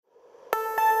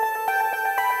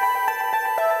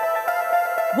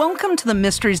Welcome to the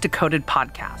Mysteries Decoded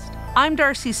podcast. I'm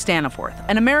Darcy Staniforth,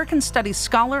 an American Studies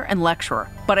scholar and lecturer,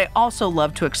 but I also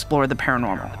love to explore the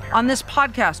paranormal. On this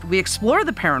podcast, we explore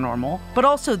the paranormal, but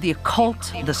also the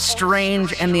occult, the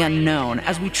strange, and the unknown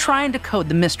as we try and decode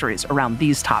the mysteries around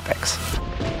these topics.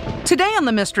 Today on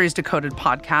the Mysteries Decoded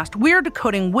podcast, we are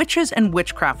decoding witches and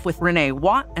witchcraft with Renee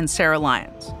Watt and Sarah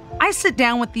Lyons. I sit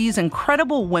down with these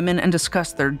incredible women and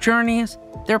discuss their journeys,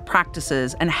 their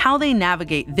practices, and how they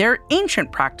navigate their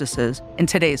ancient practices in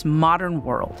today's modern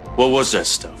world. What was that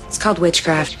stuff? It's called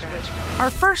witchcraft.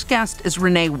 Our first guest is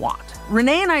Renee Watt.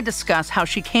 Renee and I discuss how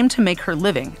she came to make her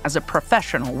living as a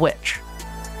professional witch.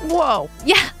 Whoa.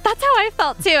 Yeah, that's how I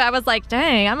felt too. I was like,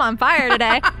 dang, I'm on fire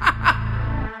today.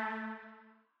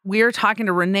 We are talking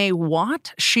to Renee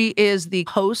Watt. She is the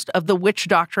host of the Witch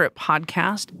Doctorate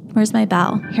podcast. Where's my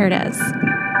bell? Here it is.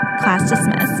 Class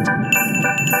dismissed.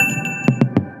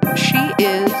 She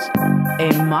is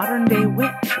a modern-day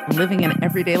witch living an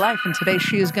everyday life, and today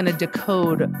she is going to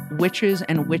decode witches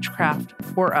and witchcraft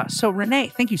for us. So, Renee,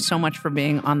 thank you so much for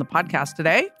being on the podcast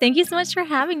today. Thank you so much for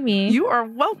having me. You are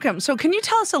welcome. So, can you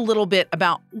tell us a little bit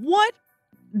about what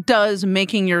does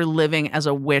making your living as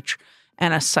a witch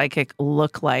and a psychic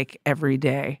look like every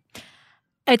day?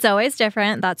 It's always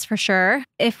different, that's for sure.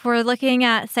 If we're looking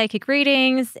at psychic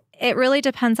readings, it really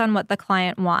depends on what the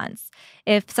client wants.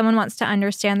 If someone wants to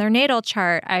understand their natal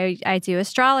chart, I do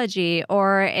astrology.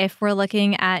 Or if we're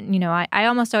looking at, I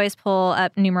almost always pull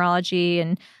up numerology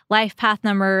and life path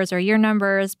numbers or year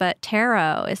numbers, but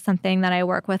tarot is something that I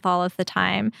work with all of the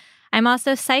time. I'm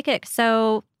also psychic,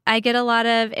 so I get a lot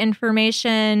of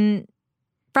information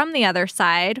from the other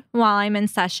side while I'm in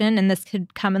session, and this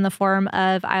could come in the form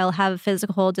of I'll have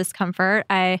physical discomfort.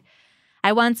 I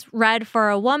once read for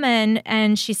a woman,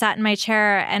 and she sat in my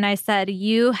chair, and I said,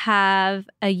 you have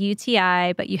a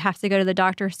UTI, but you have to go to the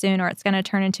doctor soon or it's going to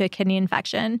turn into a kidney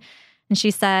infection. And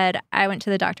she said, I went to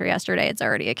the doctor yesterday. It's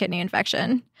already a kidney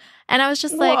infection. And I was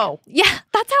just like, whoa. Yeah,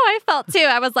 that's how I felt too.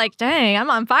 I was like, dang, I'm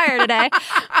on fire today.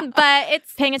 But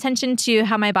it's paying attention to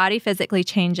how my body physically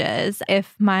changes.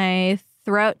 If my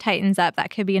throat tightens up,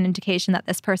 that could be an indication that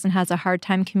this person has a hard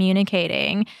time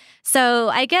communicating. So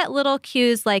I get little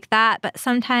cues like that, but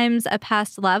sometimes a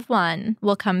past loved one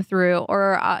will come through,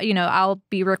 or, I'll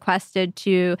be requested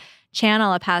to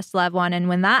channel a past loved one. And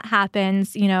when that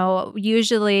happens,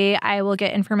 usually I will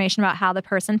get information about how the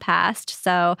person passed.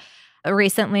 So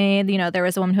recently, there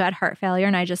was a woman who had heart failure,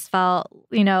 and I just felt,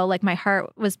 like my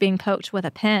heart was being poked with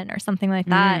a pin or something like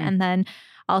that. And then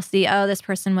I'll see, this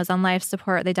person was on life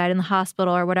support, they died in the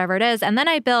hospital or whatever it is. And then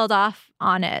I build off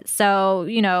on it. So,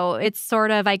 it's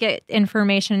sort of, I get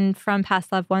information from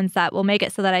past loved ones that will make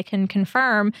it so that I can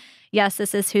confirm, yes,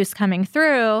 this is who's coming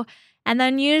through. And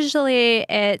then usually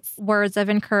it's words of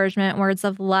encouragement, words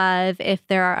of love. If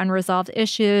there are unresolved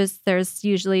issues, there's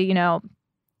usually,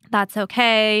 that's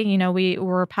okay.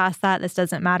 We're past that. This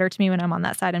doesn't matter to me when I'm on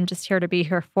that side. I'm just here to be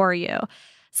here for you.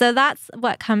 So that's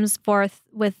what comes forth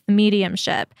with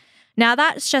mediumship. Now,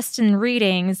 that's just in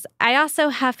readings. I also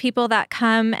have people that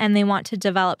come and they want to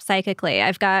develop psychically.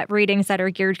 I've got readings that are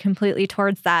geared completely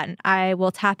towards that. And I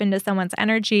will tap into someone's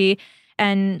energy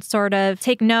and sort of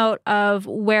take note of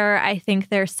where I think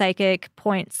their psychic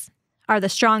points are the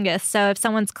strongest. So if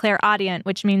someone's clairaudient,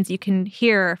 which means you can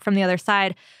hear from the other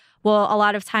side, well, a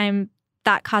lot of time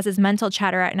that causes mental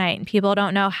chatter at night, and people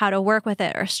don't know how to work with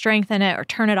it or strengthen it or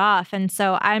turn it off. And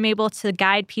so I'm able to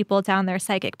guide people down their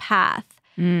psychic path.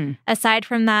 Aside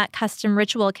from that, custom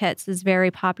ritual kits is very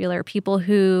popular. People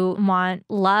who want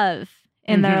love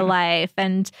in their life.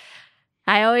 And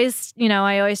I always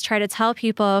try to tell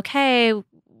people, okay,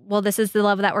 well, this is the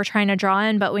love that we're trying to draw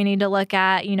in, but we need to look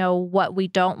at, what we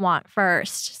don't want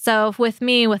first. So with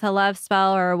me, with a love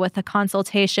spell or with a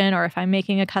consultation, or if I'm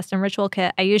making a custom ritual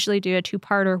kit, I usually do a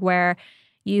two-parter where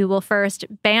you will first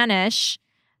banish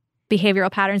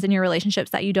behavioral patterns in your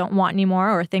relationships that you don't want anymore,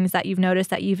 or things that you've noticed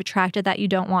that you've attracted that you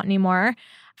don't want anymore.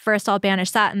 First, I'll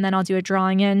banish that, and then I'll do a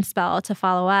drawing in spell to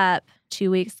follow up 2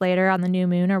 weeks later on the new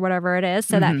moon or whatever it is,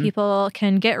 so that people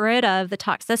can get rid of the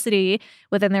toxicity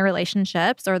within their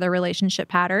relationships or their relationship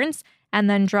patterns, and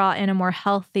then draw in a more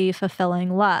healthy,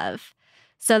 fulfilling love.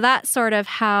 So that's sort of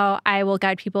how I will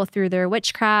guide people through their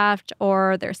witchcraft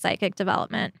or their psychic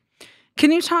development.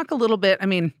 Can you talk a little bit?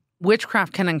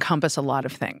 Witchcraft can encompass a lot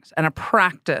of things, and a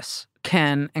practice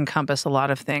can encompass a lot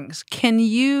of things. Can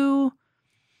you,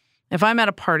 if I'm at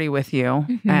a party with you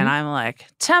and I'm like,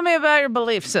 tell me about your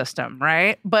belief system,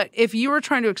 right? But if you were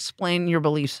trying to explain your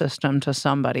belief system to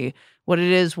somebody, what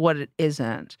it is, what it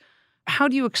isn't, how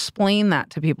do you explain that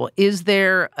to people? Is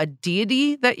there a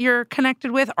deity that you're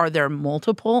connected with? Are there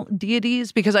multiple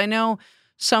deities? Because I know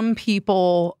some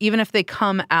people, even if they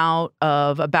come out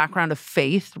of a background of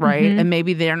faith, right, and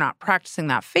maybe they're not practicing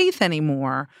that faith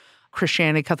anymore,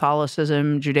 Christianity,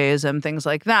 Catholicism, Judaism, things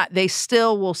like that, they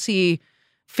still will see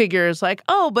figures like,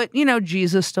 oh, but,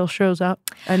 Jesus still shows up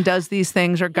and does these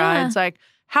things or guides. Like,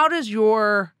 how does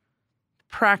your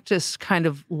practice kind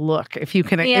of look, if you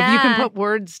can put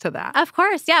words to that? Of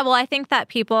course. Yeah. Well, I think that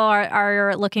people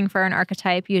are looking for an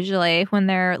archetype usually when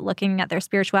they're looking at their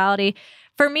spirituality.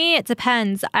 For me, it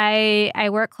depends. I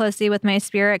work closely with my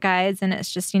spirit guides, and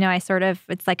it's just,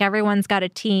 it's like everyone's got a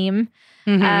team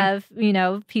of,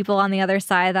 people on the other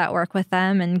side that work with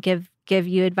them and give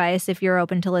you advice if you're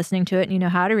open to listening to it and you know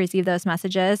how to receive those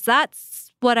messages.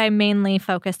 That's what I mainly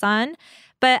focus on.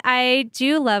 But I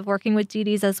do love working with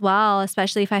deities as well,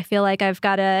 especially if I feel like I've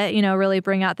got to, really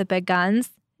bring out the big guns,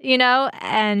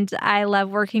 and I love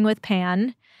working with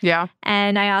Pan. Yeah.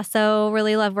 And I also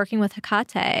really love working with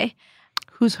Hecate.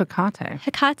 Who's Hecate?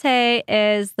 Hecate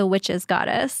is the witch's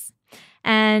goddess,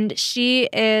 and she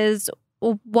is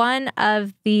one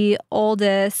of the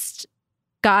oldest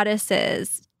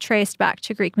goddesses traced back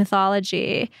to Greek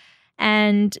mythology.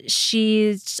 And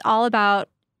she's all about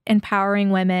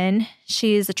empowering women.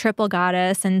 She's a triple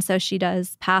goddess, and so she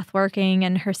does path working,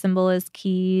 and her symbol is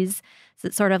keys. So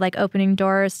it's sort of like opening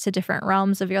doors to different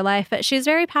realms of your life. But she's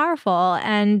very powerful,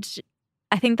 and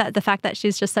I think that the fact that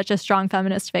she's just such a strong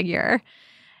feminist figure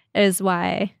is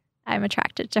why I'm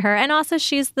attracted to her. And also,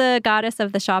 she's the goddess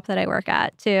of the shop that I work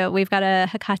at, too. We've got a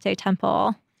Hecate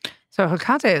temple. So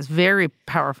Hecate is very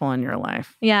powerful in your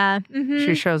life. Yeah.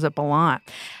 She shows up a lot.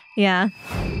 Yeah.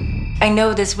 I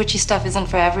know this witchy stuff isn't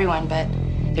for everyone, but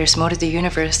there's more to the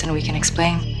universe than we can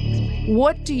explain.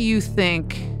 What do you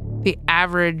think the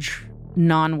average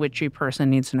non-witchy person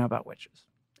needs to know about witches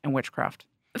and witchcraft?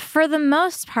 For the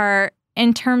most part,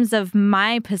 in terms of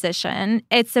my position,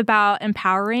 it's about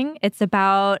empowering. It's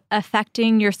about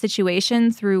affecting your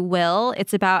situation through will.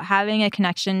 It's about having a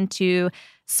connection to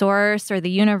source or the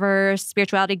universe,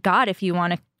 spirituality, God, if you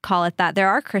want to call it that. There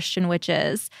are Christian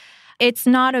witches. It's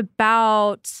not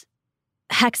about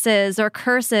hexes or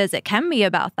curses. It can be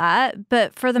about that.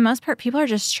 But for the most part, people are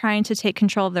just trying to take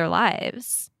control of their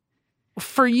lives.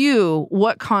 For you,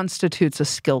 what constitutes a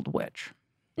skilled witch?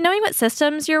 Knowing what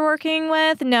systems you're working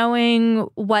with, knowing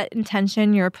what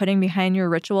intention you're putting behind your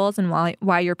rituals and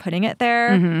why you're putting it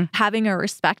there, having a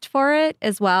respect for it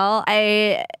as well.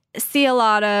 I see a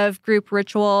lot of group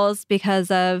rituals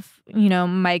because of,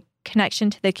 my connection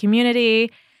to the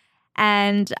community.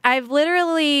 And I've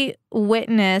literally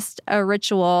witnessed a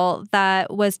ritual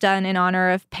that was done in honor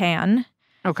of Pan.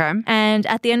 Okay. And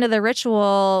at the end of the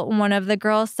ritual, one of the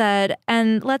girls said,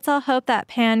 and let's all hope that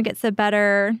Pan gets a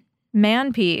better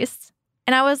man piece.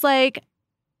 And I was like,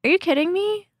 are you kidding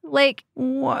me? Like,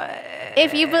 what?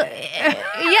 If you,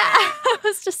 I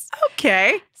was just,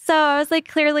 okay. So I was like,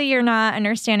 clearly you're not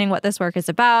understanding what this work is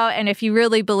about. And if you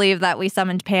really believe that we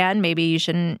summoned Pan, maybe you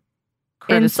shouldn't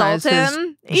criticize insult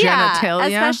him. His genitalia.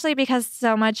 Yeah, especially because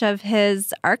so much of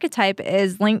his archetype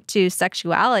is linked to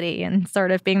sexuality and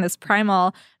sort of being this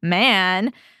primal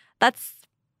man. That's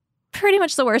pretty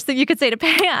much the worst thing you could say to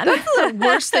Pan. That's the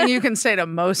worst thing you can say to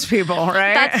most people,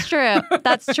 right? That's true.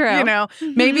 That's true.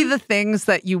 Maybe the things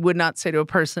that you would not say to a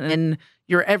person in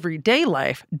your everyday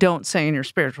life, don't say in your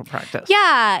spiritual practice.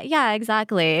 Yeah,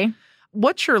 exactly.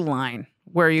 What's your line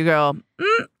where you go,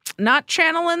 not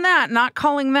channeling that, not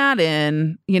calling that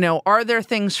in? Are there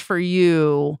things for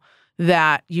you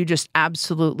that you just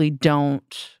absolutely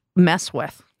don't mess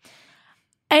with?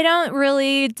 I don't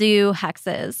really do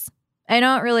hexes. I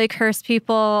don't really curse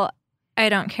people. I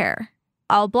don't care.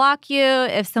 I'll block you.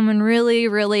 If someone really,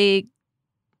 really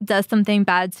does something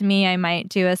bad to me, I might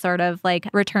do a sort of like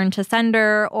return to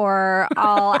sender, or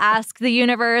I'll ask the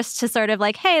universe to sort of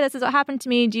like, hey, this is what happened to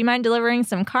me. Do you mind delivering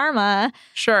some karma?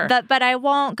 Sure. But I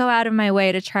won't go out of my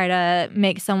way to try to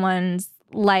make someone's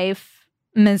life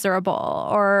miserable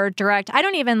or direct. I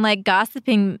don't even like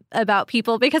gossiping about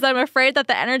people because I'm afraid that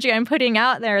the energy I'm putting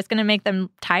out there is going to make them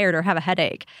tired or have a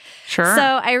headache. Sure. So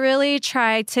I really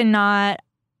try to not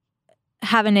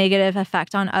have a negative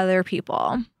effect on other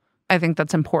people. I think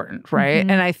that's important, right?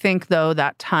 And I think, though,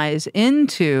 that ties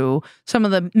into some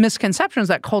of the misconceptions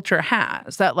that culture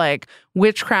has, that like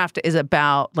witchcraft is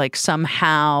about like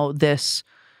somehow this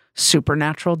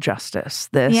supernatural justice,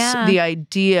 the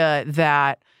idea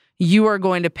that you are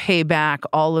going to pay back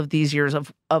all of these years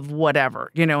of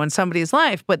whatever, in somebody's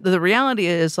life. But the reality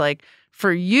is, like,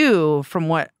 for you, from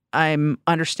what I'm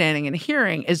understanding and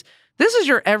hearing, is this is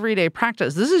your everyday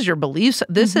practice. This is your beliefs.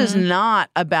 This is not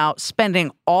about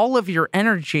spending all of your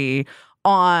energy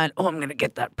on, I'm going to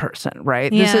get that person,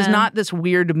 right? Yeah. This is not this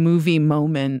weird movie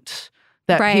moment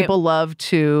that Right. people love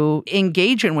to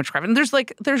engage in witchcraft. And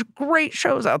there's great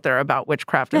shows out there about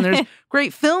witchcraft, and there's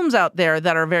great films out there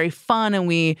that are very fun and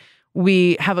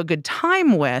we have a good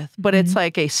time with, but it's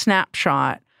like a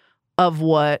snapshot of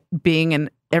what being an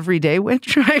everyday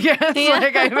witch, I guess. Yeah.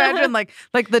 Like I imagine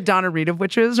like the Donna Reed of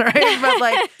witches,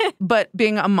 right? But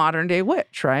being a modern day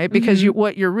witch, right? Because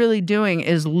what you're really doing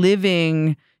is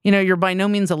living, you're by no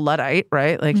means a Luddite,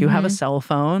 right? Like you have a cell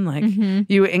phone, like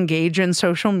you engage in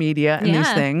social media and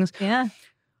these things. Yeah.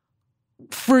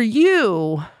 For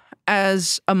you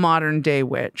as a modern day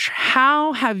witch,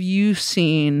 how have you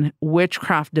seen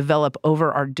witchcraft develop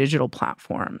over our digital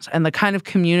platforms and the kind of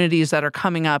communities that are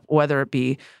coming up, whether it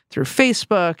be through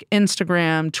Facebook,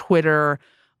 Instagram, Twitter,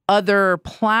 other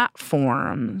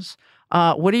platforms?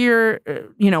 What are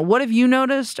what have you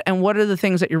noticed, and what are the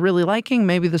things that you're really liking?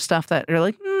 Maybe the stuff that you're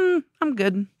like, I'm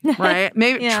good, right?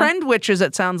 Maybe trend witches,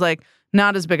 it sounds like,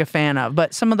 not as big a fan of,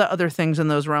 but some of the other things in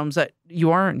those realms that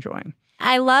you are enjoying.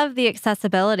 I love the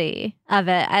accessibility of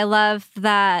it. I love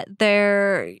that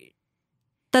the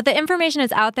information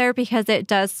is out there because it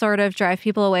does sort of drive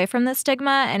people away from the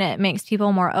stigma and it makes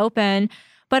people more open.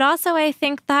 But also I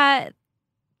think that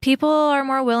people are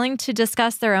more willing to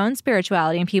discuss their own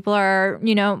spirituality, and people are,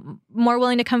 more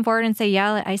willing to come forward and say,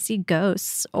 yeah, I see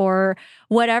ghosts, or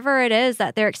whatever it is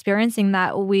that they're experiencing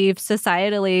that we've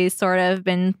societally sort of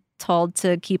been told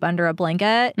to keep under a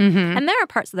blanket. And there are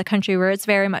parts of the country where it's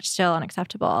very much still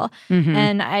unacceptable.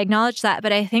 And I acknowledge that.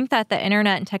 But I think that the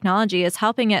internet and technology is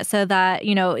helping it so that,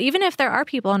 even if there are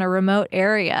people in a remote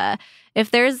area, if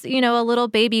there's, a little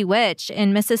baby witch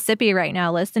in Mississippi right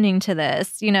now listening to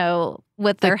this,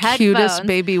 with their headphones.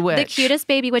 The cutest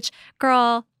baby witch.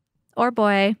 Girl or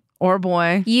boy.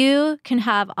 You can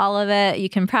have all of it. You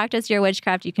can practice your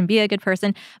witchcraft. You can be a good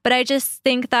person. But I just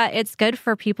think that it's good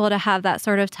for people to have that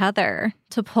sort of tether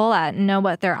to pull at and know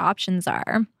what their options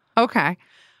are. Okay.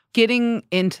 Getting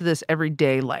into this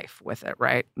everyday life with it,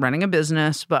 right? Running a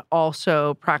business, but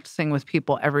also practicing with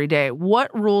people every day. What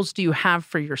rules do you have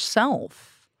for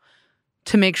yourself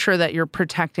to make sure that you're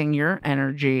protecting your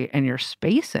energy and your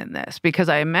space in this? Because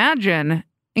I imagine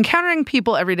encountering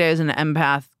people every day as an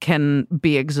empath can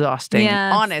be exhausting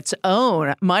on its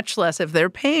own, much less if they're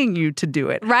paying you to do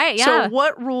it. Right, yeah. So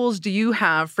what rules do you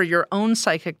have for your own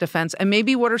psychic defense? And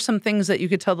maybe what are some things that you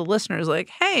could tell the listeners, like,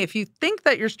 hey, if you think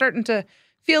that you're starting to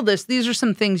feel this, these are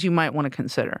some things you might want to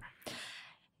consider?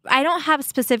 I don't have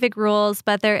specific rules,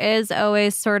 but there is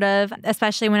always sort of,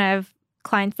 especially when I have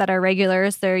clients that are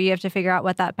regulars, there you have to figure out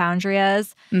what that boundary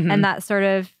is. And that sort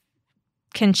of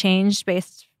can change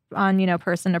based on,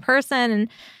 person to person.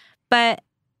 But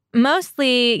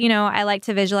mostly, I like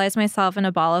to visualize myself in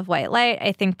a ball of white light.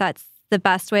 I think that's the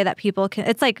best way that people can,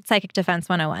 it's like Psychic Defense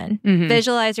 101.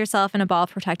 Visualize yourself in a ball of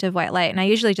protective white light. And I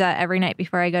usually do that every night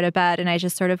before I go to bed. And I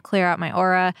just sort of clear out my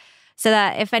aura so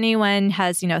that if anyone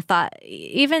has, thought,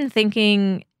 even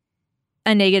thinking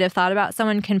a negative thought about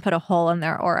someone can put a hole in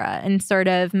their aura and sort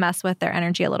of mess with their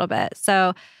energy a little bit.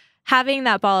 So having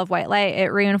that ball of white light, it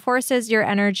reinforces your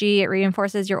energy, it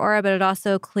reinforces your aura, but it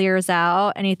also clears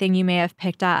out anything you may have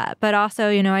picked up. But also,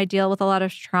 I deal with a lot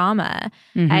of trauma.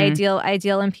 I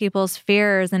deal in people's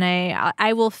fears, and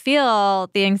I will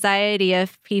feel the anxiety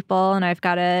of people, and I've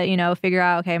got to, figure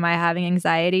out, okay, am I having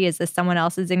anxiety? Is this someone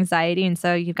else's anxiety? And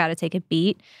so you've got to take a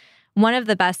beat. One of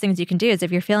the best things you can do is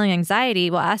if you're feeling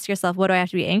anxiety, well, ask yourself, what do I have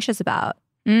to be anxious about?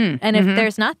 And if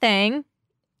there's nothing,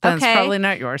 then it's probably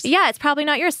not yours. Yeah, it's probably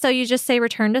not yours. So you just say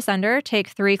return to sender, take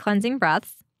 3 cleansing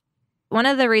breaths. One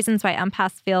of the reasons why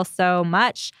empaths feel so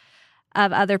much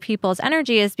of other people's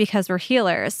energy is because we're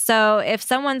healers. So if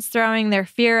someone's throwing their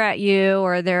fear at you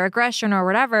or their aggression or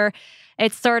whatever,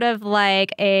 it's sort of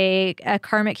like a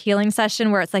karmic healing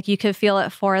session where it's like you could feel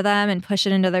it for them and push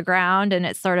it into the ground, and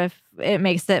it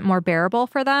makes it more bearable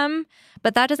for them.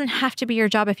 But that doesn't have to be your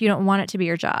job if you don't want it to be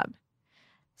your job.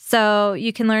 So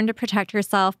you can learn to protect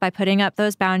yourself by putting up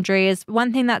those boundaries.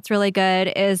 One thing that's really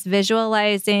good is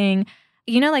visualizing,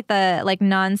 like the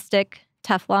non-stick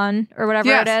Teflon or whatever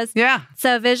it is. Yeah.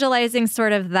 So visualizing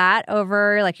sort of that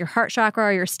over like your heart chakra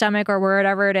or your stomach or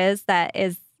wherever it is that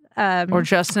is or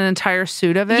just an entire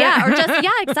suit of it. Yeah,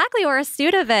 exactly. Or a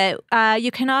suit of it. You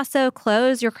can also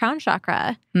close your crown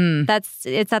chakra.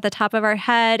 It's at the top of our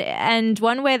head. And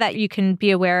one way that you can be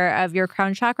aware of your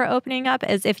crown chakra opening up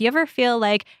is if you ever feel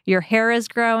like your hair is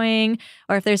growing,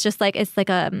 or if there's just like, it's like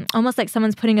almost like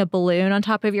someone's putting a balloon on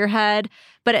top of your head,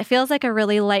 but it feels like a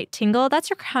really light tingle, that's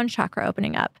your crown chakra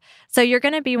opening up. So you're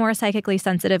going to be more psychically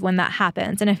sensitive when that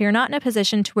happens. And if you're not in a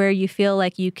position to where you feel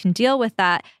like you can deal with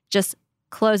that, just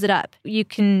close it up. You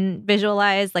can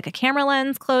visualize like a camera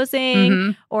lens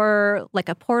closing or like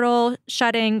a portal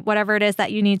shutting, whatever it is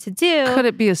that you need to do. Could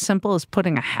it be as simple as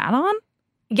putting a hat on?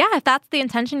 Yeah, if that's the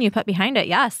intention you put behind it,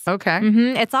 yes. Okay.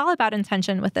 It's all about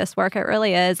intention with this work. It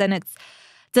really is. And it's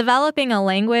developing a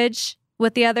language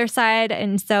with the other side.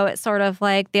 And so it's sort of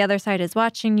like the other side is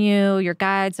watching you, your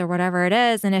guides or whatever it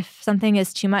is. And if something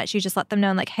is too much, you just let them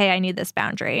know like, hey, I need this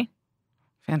boundary.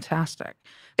 Fantastic.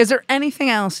 Is there anything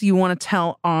else you want to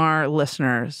tell our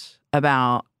listeners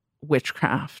about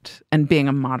witchcraft and being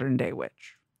a modern day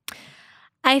witch?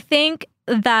 I think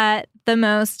that the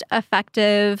most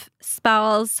effective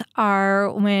spells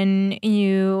are when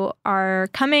you are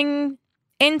coming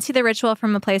into the ritual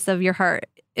from a place of your heart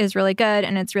is really good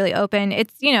and it's really open.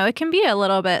 It's, it can be a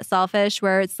little bit selfish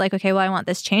where it's like, okay, well, I want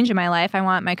this change in my life. I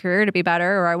want my career to be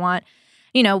better, or I want,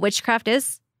 witchcraft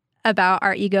is about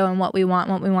our ego and what we want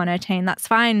to attain. That's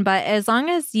fine. But as long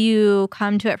as you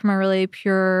come to it from a really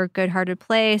pure, good-hearted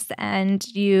place and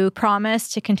you promise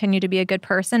to continue to be a good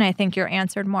person, I think you're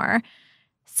answered more.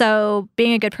 So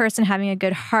being a good person, having a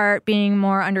good heart, being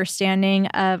more understanding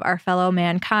of our fellow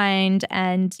mankind,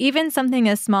 and even something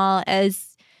as small as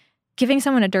giving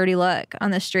someone a dirty look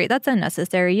on the street, that's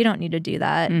unnecessary. You don't need to do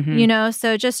that,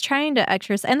 So just trying to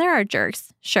exercise, and there are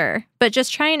jerks, sure, but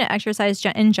just trying to exercise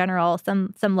in general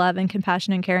some love and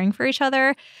compassion and caring for each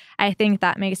other. I think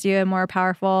that makes you a more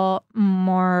powerful,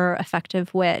 more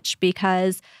effective witch,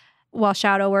 because while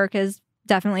shadow work is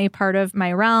definitely part of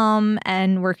my realm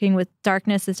and working with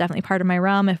darkness is definitely part of my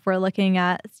realm, if we're looking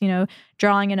at,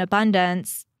 drawing in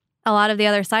abundance, a lot of the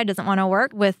other side doesn't want to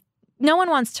work with, no one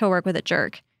wants to work with a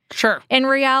jerk. Sure. In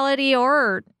reality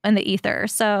or in the ether.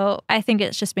 So I think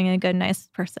it's just being a good, nice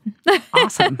person.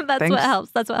 Awesome. That's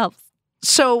what helps.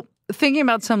 So thinking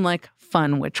about some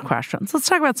fun witch questions. Let's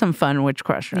talk about some fun witch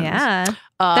questions. Yeah.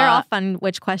 They're all fun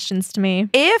witch questions to me.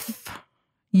 If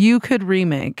you could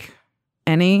remake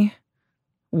any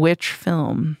witch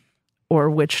film or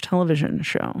witch television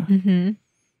show,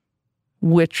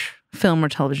 which film or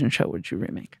television show would you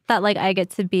remake? That I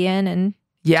get to be in and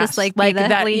yes, just be the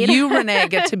that lead. You, Renee,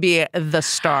 get to be the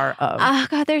star of. Oh,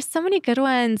 God, there's so many good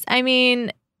ones. I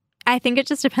mean, I think it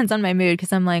just depends on my mood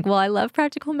because I'm like, well, I love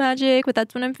practical magic, but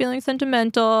that's when I'm feeling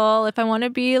sentimental. If I want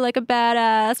to be a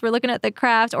badass, we're looking at The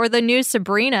Craft or the new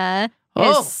Sabrina.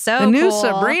 Is so the new cool.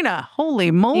 Sabrina.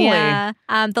 Holy moly. Yeah.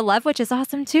 The Love Witch is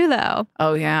awesome too, though.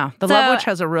 Oh, yeah. The Love Witch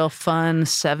has a real fun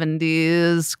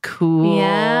 70s cool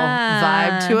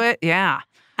vibe to it. Yeah.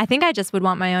 I think I just would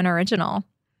want my own original.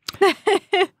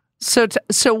 So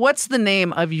what's the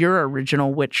name of your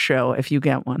original witch show if you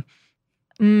get one?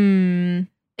 I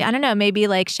don't know. Maybe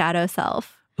Shadow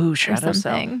Self. Ooh, Shadow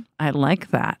Self. I like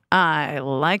that.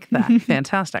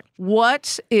 Fantastic.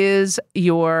 What is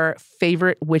your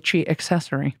favorite witchy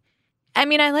accessory? I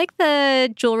mean, I like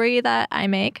the jewelry that I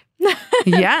make.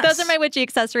 Yes. Those are my witchy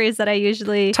accessories that I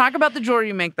usually... Talk about the jewelry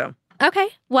you make, though. Okay.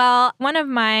 Well, one of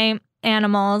my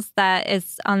animals that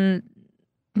is on...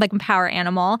 a power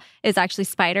animal is actually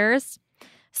spiders.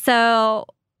 So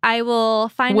I will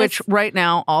find right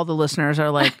now all the listeners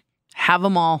are have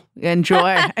them all.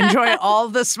 Enjoy all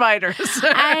the spiders.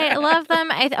 I love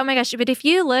them. Oh my gosh. But if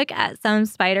you look at some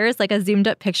spiders, a zoomed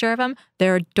up picture of them,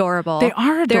 they're adorable. They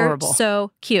are adorable. They're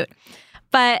so cute.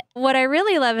 But what I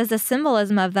really love is the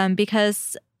symbolism of them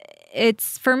because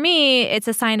for me, it's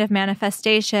a sign of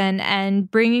manifestation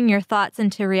and bringing your thoughts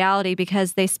into reality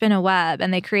because they spin a web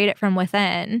and they create it from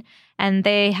within. And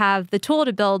they have the tool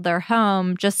to build their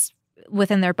home just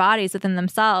within their bodies, within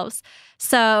themselves.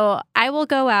 So I will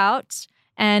go out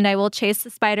and I will chase the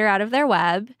spider out of their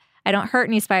web. I don't hurt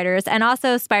any spiders. And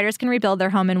also spiders can rebuild their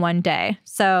home in one day.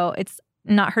 So it's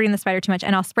not hurting the spider too much.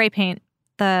 And I'll spray paint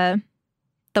the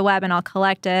web and I'll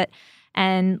collect it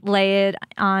and lay it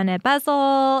on a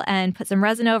bezel and put some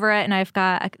resin over it. And I've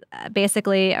got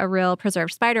basically a real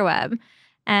preserved spider web.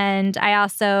 And I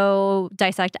also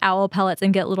dissect owl pellets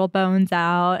and get little bones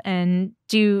out and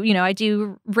I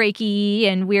do Reiki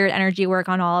and weird energy work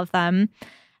on all of them.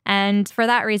 And for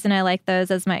that reason, I like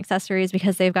those as my accessories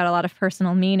because they've got a lot of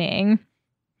personal meaning.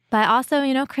 But also,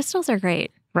 crystals are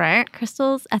great. Right?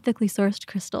 Crystals, ethically sourced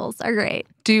crystals are great.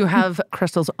 Do you have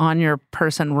crystals on your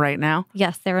person right now?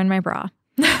 Yes, they're in my bra.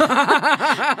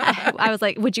 I was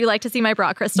like, would you like to see my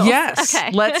bra crystals? Yes.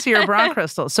 Okay. Let's see your bra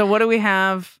crystals. So what do we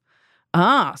have?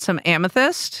 Some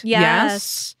amethyst.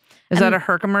 Yes. Is that a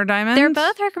Herkimer diamond? They're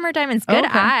both Herkimer diamonds. Good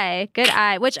eye.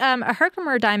 Which a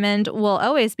Herkimer diamond will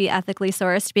always be ethically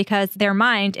sourced because they're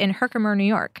mined in Herkimer, New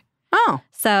York. Oh.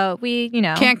 So we,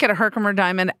 Can't get a Herkimer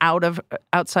diamond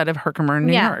outside of Herkimer,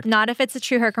 New York. Not if it's a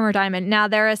true Herkimer diamond. Now,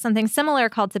 there is something similar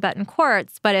called Tibetan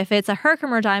quartz, but if it's a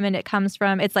Herkimer diamond,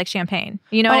 it's like champagne.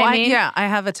 You know what I mean? I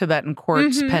have a Tibetan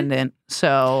quartz pendant,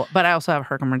 but I also have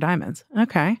Herkimer diamonds.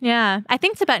 Okay. Yeah. I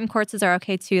think Tibetan quartzes are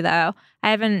okay too, though.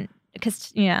 I think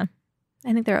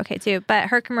they're okay too. But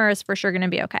Herkimer is for sure going to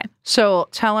be okay. So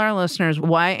tell our listeners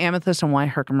why amethyst and why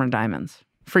Herkimer diamonds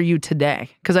for you today,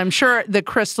 because I'm sure the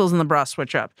crystals in the bra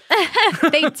switch up.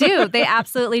 They do. They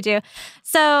absolutely do.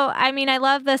 So, I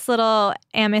love this little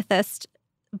amethyst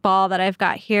ball that I've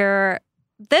got here.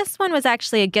 This one was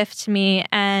actually a gift to me,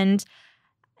 and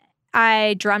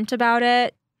I dreamt about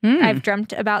it. I've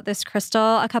dreamt about this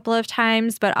crystal a couple of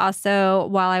times, but also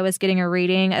while I was getting a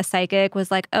reading, a psychic was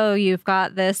like, oh, you've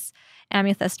got this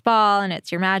amethyst ball and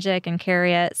it's your magic and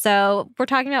carry it. So we're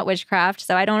talking about witchcraft.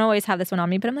 So I don't always have this one on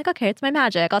me, but I'm like, okay, it's my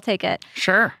magic. I'll take it.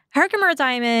 Sure. Herkimer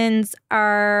diamonds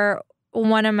are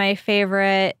one of my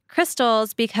favorite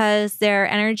crystals because they're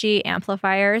energy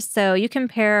amplifiers. So you can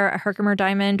pair a Herkimer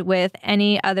diamond with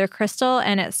any other crystal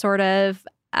and it sort of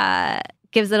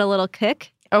gives it a little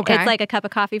kick. Okay. It's like a cup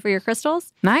of coffee for your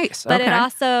crystals. Nice. But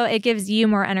okay. it gives you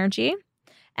more energy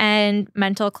and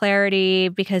mental clarity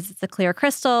because it's a clear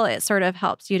crystal. It sort of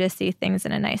helps you to see things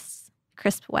in a nice,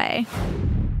 crisp way.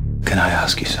 Can I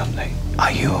ask you something?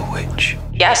 Are you a witch?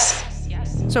 Yes.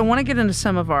 So I want to get into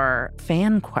some of our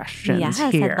fan questions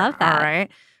here. I love that. All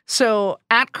right. So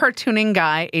at Cartooning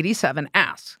Guy 87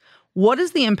 asks, what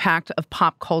is the impact of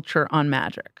pop culture on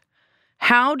magic?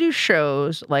 How do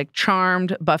shows like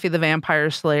Charmed, Buffy the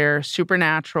Vampire Slayer,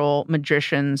 Supernatural,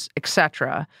 Magicians,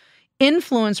 etc.,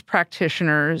 influence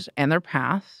practitioners and their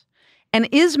paths? And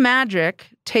is magic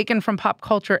taken from pop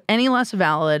culture any less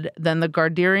valid than the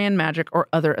Gardnerian magic or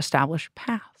other established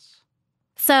paths?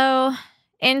 So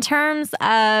in terms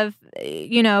of,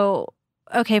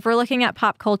 if we're looking at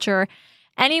pop culture,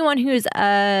 anyone who's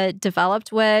a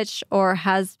developed witch or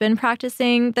has been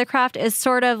practicing the craft is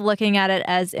sort of looking at it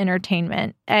as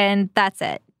entertainment, and that's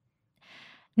it.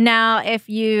 Now, if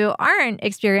you aren't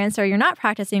experienced or you're not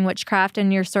practicing witchcraft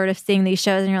and you're sort of seeing these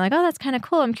shows and you're like, oh, that's kind of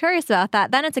cool, I'm curious about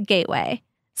that, then it's a gateway.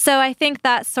 So I think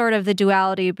that's sort of the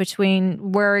duality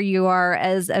between where you are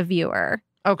as a viewer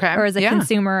or as a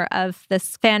consumer of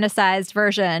this fantasized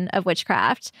version of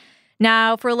witchcraft.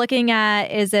 Now, if we're looking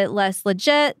at, is it less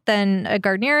legit than a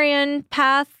Gardnerian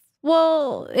path?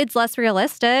 Well, it's less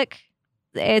realistic.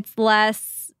 It's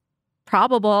less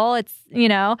probable. It's,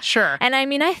 Sure. And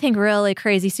I think really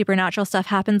crazy supernatural stuff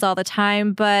happens all the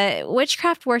time, but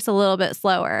witchcraft works a little bit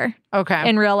slower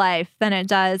in real life than it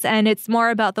does. And it's more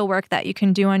about the work that you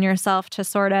can do on yourself to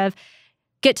sort of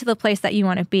get to the place that you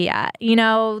want to be at.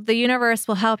 The universe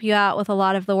will help you out with a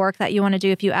lot of the work that you want to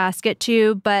do if you ask it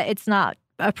to, but it's not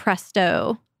a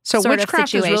presto So sort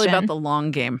witchcraft of is really about the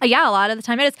long game. Yeah, a lot of the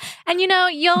time it is. And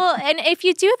and if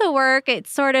you do the work,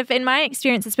 it's sort of, in my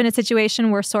experience, it's been a situation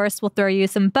where Source will throw you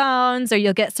some bones or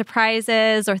you'll get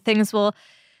surprises or things will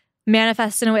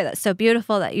manifest in a way that's so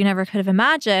beautiful that you never could have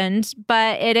imagined.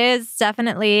 But it is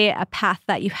definitely a path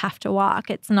that you have to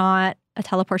walk. It's not a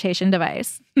teleportation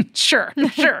device. Sure.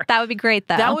 That would be great,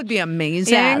 though. That would be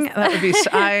amazing. Yes. That would be.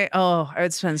 I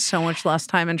would spend so much less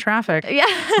time in traffic. Yeah.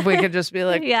 If we could just be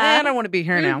like, I don't want to be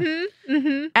here now.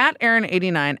 Mm-hmm. At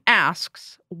Aaron89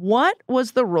 asks, what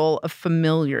was the role of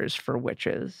familiars for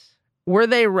witches? Were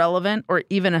they relevant or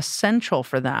even essential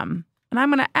for them? And I'm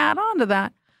going to add on to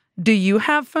that. Do you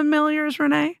have familiars,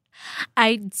 Renee?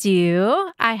 I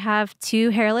do. I have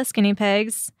 2 hairless guinea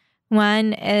pigs.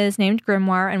 One is named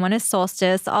Grimoire and one is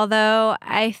Solstice, although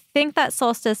I think that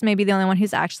Solstice may be the only one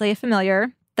who's actually a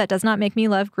familiar. That does not make me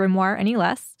love Grimoire any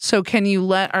less. So can you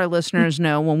let our listeners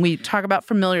know, when we talk about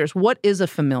familiars, what is a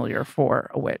familiar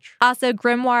for a witch? Also,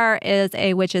 Grimoire is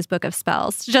a witch's book of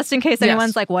spells, just in case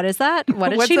anyone's like, what is that? What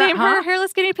did she name her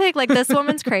hairless guinea pig? Like, this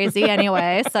woman's crazy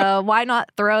anyway, so why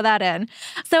not throw that in?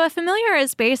 So a familiar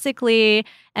is basically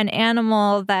an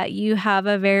animal that you have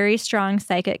a very strong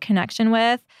psychic connection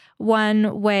with.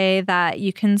 One way that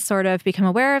you can sort of become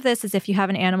aware of this is if you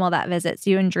have an animal that visits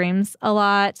you in dreams a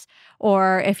lot,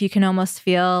 or if you can almost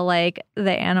feel like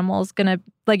the animal's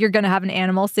you're gonna have an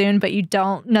animal soon, but you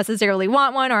don't necessarily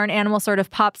want one, or an animal sort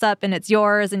of pops up and it's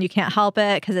yours and you can't help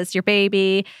it because it's your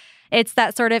baby. It's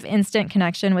that sort of instant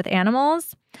connection with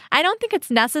animals. I don't think it's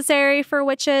necessary for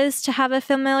witches to have a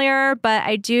familiar, but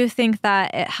I do think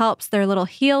that it helps. They're little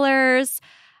healers.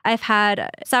 I've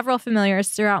had several familiars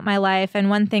throughout my life.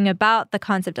 And one thing about the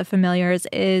concept of familiars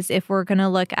is if we're going to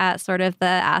look at sort of the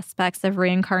aspects of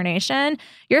reincarnation,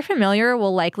 your familiar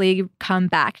will likely come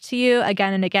back to you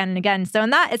again and again and again. So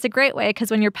in that, it's a great way because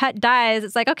when your pet dies,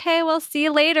 it's like, okay, we'll see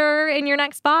you later in your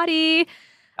next body.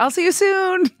 I'll see you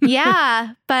soon.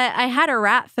 Yeah. But I had a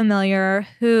rat familiar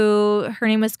who, her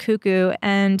name was Cuckoo.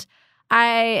 And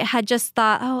I had just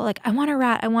thought, oh, like, I want a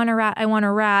rat, I want a rat, I want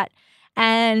a rat.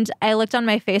 And I looked on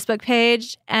my Facebook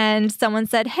page and someone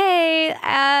said, hey,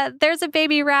 there's a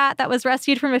baby rat that was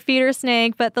rescued from a feeder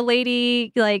snake, but the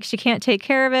lady, like, she can't take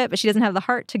care of it, but she doesn't have the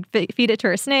heart to feed it to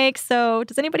her snake. So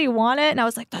does anybody want it? And I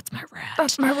was like, that's my rat.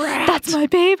 That's my rat. That's my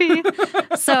baby.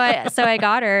 So I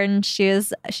got her, and she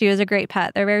was a great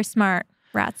pet. They're very smart.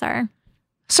 Rats are.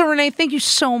 So, Renee, thank you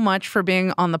so much for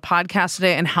being on the podcast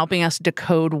today and helping us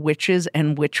decode witches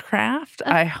and witchcraft.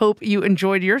 I hope you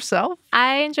enjoyed yourself.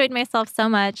 I enjoyed myself so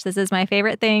much. This is my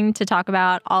favorite thing to talk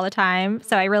about all the time.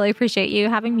 So I really appreciate you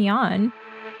having me on.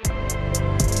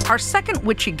 Our second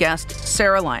witchy guest,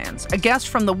 Sarah Lyons, a guest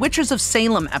from the Witches of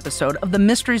Salem episode of the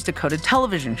Mysteries Decoded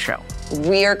television show.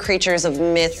 We are creatures of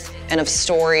myth and of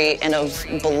story and of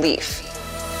belief.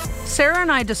 Sarah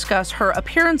and I discuss her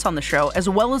appearance on the show as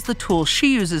well as the tools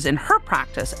she uses in her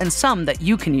practice and some that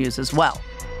you can use as well.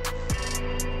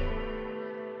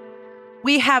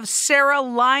 We have Sarah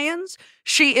Lyons.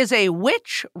 She is a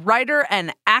witch, writer,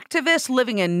 and activist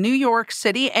living in New York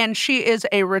City, and she is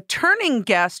a returning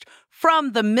guest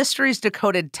from the Mysteries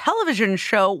Decoded television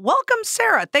show. Welcome,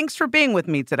 Sarah. Thanks for being with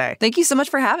me today. Thank you so much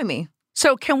for having me.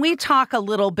 So can we talk a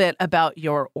little bit about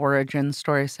your origin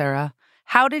story, Sarah?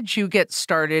 How did you get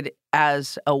started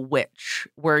as a witch?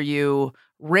 Were you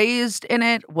raised in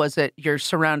it? Was it your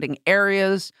surrounding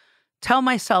areas? Tell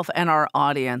myself and our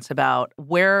audience about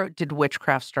where did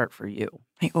witchcraft start for you?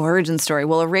 My origin story.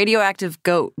 Well, a radioactive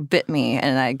goat bit me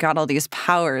and I got all these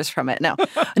powers from it. No,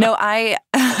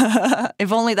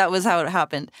 if only that was how it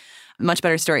happened. Much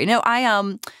better story. No, I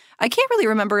can't really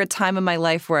remember a time in my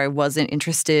life where I wasn't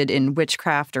interested in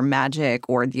witchcraft or magic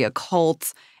or the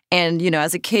occult. And,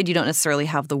 as a kid, you don't necessarily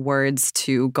have the words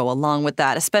to go along with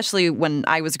that, especially when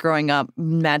I was growing up.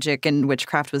 Magic and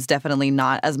witchcraft was definitely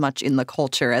not as much in the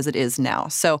culture as it is now.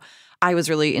 So I was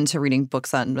really into reading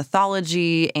books on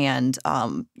mythology and,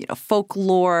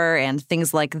 folklore and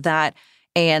things like that.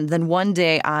 And then one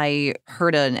day I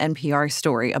heard an NPR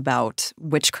story about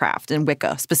witchcraft and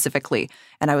Wicca specifically.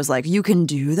 And I was like, you can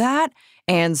do that?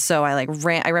 And so I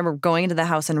ran. I remember going into the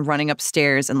house and running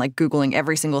upstairs and Googling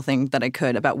every single thing that I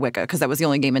could about Wicca because that was the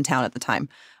only game in town at the time.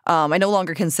 I no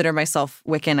longer consider myself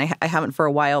Wiccan. I haven't for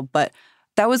a while, but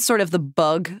that was sort of the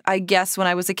bug, I guess, when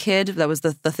I was a kid. That was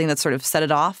the thing that sort of set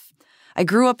it off. I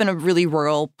grew up in a really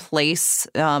rural place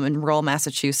in rural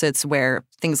Massachusetts where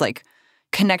things like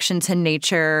connection to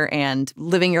nature and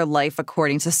living your life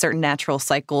according to certain natural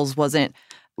cycles wasn't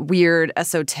weird,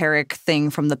 esoteric thing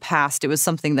from the past. It was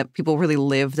something that people really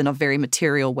lived in a very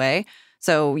material way.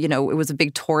 So, it was a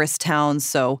big tourist town,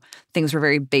 so things were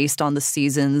very based on the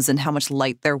seasons and how much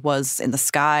light there was in the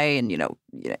sky and,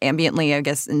 ambiently, I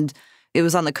guess. And it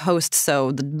was on the coast,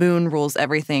 so the moon rules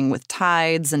everything with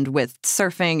tides and with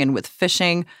surfing and with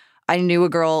fishing. I knew a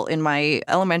girl in my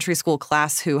elementary school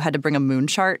class who had to bring a moon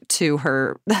chart to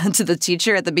the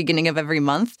teacher at the beginning of every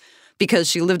month, because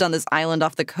she lived on this island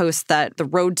off the coast that the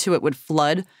road to it would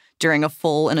flood during a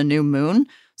full and a new moon.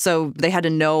 So they had to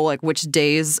know which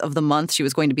days of the month she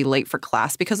was going to be late for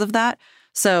class because of that.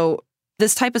 So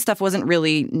this type of stuff wasn't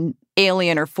really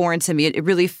alien or foreign to me. It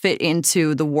really fit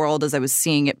into the world as I was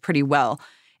seeing it pretty well.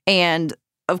 And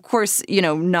of course,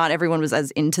 not everyone was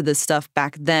as into this stuff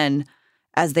back then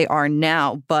as they are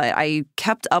now, but I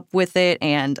kept up with it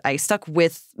and I stuck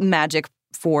with magic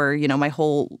for, my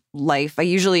whole life. I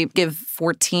usually give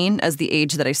 14 as the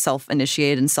age that I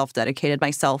self-initiated and self-dedicated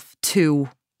myself to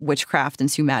witchcraft and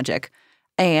to magic.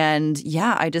 And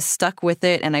yeah, I just stuck with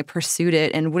it and I pursued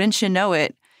it. And wouldn't you know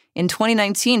it, in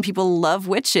 2019, people love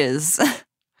witches.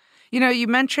 You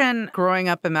mentioned growing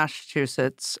up in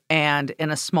Massachusetts and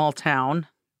in a small town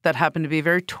that happened to be a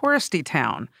very touristy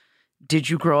town.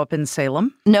 Did you grow up in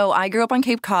Salem? No, I grew up on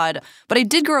Cape Cod, but I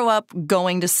did grow up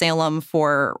going to Salem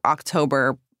for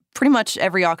October, pretty much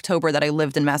every October that I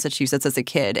lived in Massachusetts as a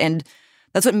kid. And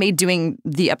that's what made doing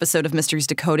the episode of Mysteries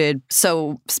Decoded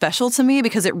so special to me,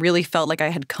 because it really felt like I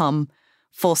had come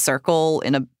full circle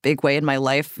in a big way in my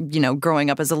life, growing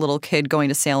up as a little kid, going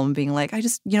to Salem, being like,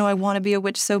 I want to be a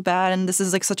witch so bad. And this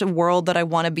is such a world that I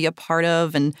want to be a part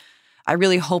of. And I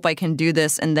really hope I can do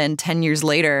this. And then 10 years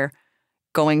later,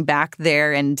 going back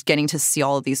there and getting to see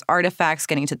all of these artifacts,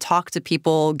 getting to talk to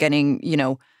people,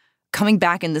 coming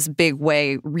back in this big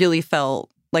way really felt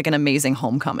like an amazing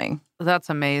homecoming. That's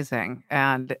amazing.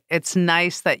 And it's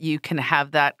nice that you can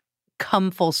have that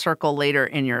come full circle later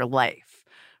in your life.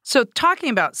 So talking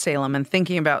about Salem and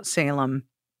thinking about Salem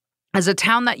as a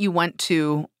town that you went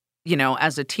to,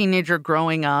 as a teenager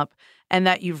growing up and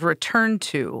that you've returned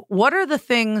to, what are the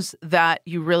things that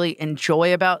you really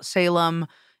enjoy about Salem?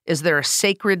 Is there a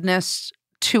sacredness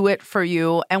to it for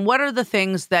you? And what are the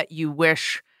things that you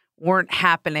wish weren't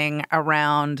happening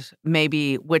around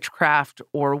maybe witchcraft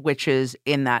or witches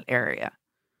in that area?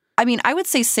 I mean, I would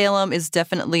say Salem is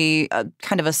definitely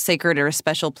kind of a sacred or a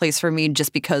special place for me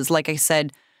just because, like I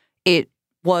said, it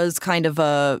was kind of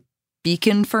a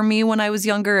beacon for me when I was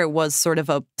younger. It was sort of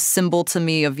a symbol to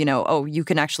me of, oh, you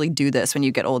can actually do this when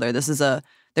you get older. There's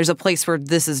a place where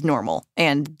this is normal.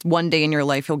 And one day in your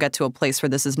life, you'll get to a place where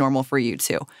this is normal for you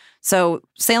too. So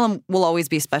Salem will always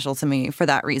be special to me for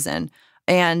that reason.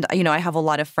 And, I have a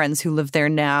lot of friends who live there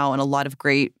now and a lot of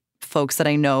great folks that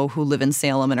I know who live in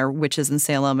Salem and are witches in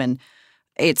Salem. And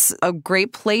it's a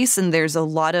great place. And there's a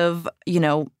lot of,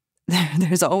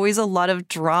 there's always a lot of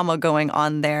drama going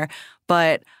on there.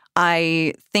 But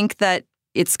I think that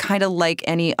it's kind of like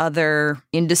any other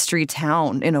industry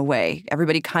town in a way.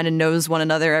 Everybody kind of knows one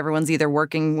another. Everyone's either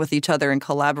working with each other and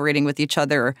collaborating with each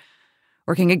other or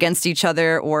working against each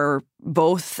other or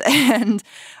both. And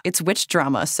it's witch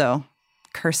drama. So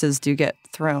curses do get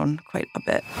thrown quite a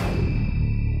bit.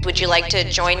 Would you like to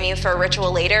join me for a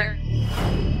ritual later?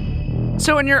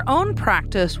 So in your own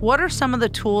practice, what are some of the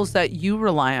tools that you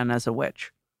rely on as a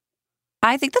witch?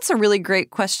 I think that's a really great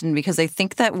question because I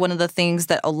think that one of the things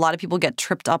that a lot of people get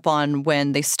tripped up on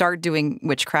when they start doing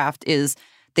witchcraft is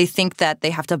they think that they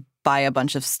have to buy a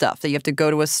bunch of stuff, that you have to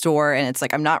go to a store and it's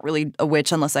like, I'm not really a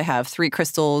witch unless I have 3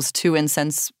 crystals, 2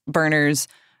 incense burners,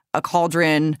 a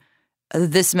cauldron,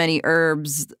 this many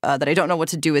herbs that I don't know what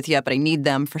to do with yet, but I need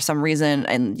them for some reason,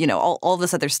 and, all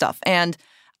this other stuff. And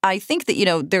I think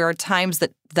that, there are times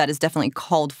that is definitely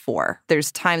called for.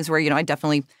 There's times where, I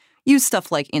definitely use stuff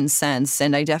like incense,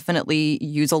 and I definitely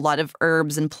use a lot of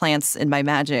herbs and plants in my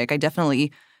magic. I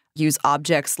definitely use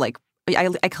objects like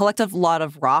I collect a lot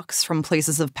of rocks from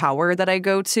places of power that I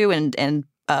go to and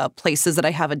places that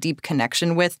I have a deep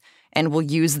connection with, and will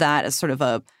use that as sort of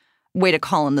a way to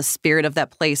call in the spirit of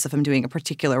that place if I'm doing a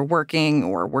particular working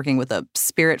or working with a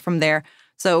spirit from there.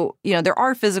 So, there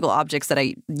are physical objects that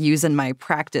I use in my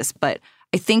practice, but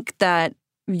I think that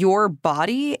your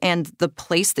body and the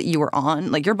place that you are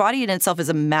on, like your body in itself is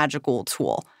a magical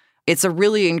tool. It's a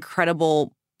really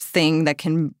incredible thing that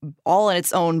can all on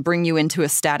its own bring you into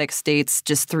ecstatic states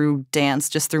just through dance,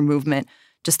 just through movement,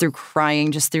 just through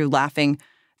crying, just through laughing.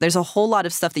 There's a whole lot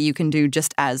of stuff that you can do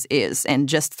just as is and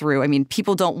just through. I mean,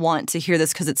 people don't want to hear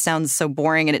this because it sounds so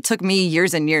boring. And it took me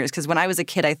years and years because when I was a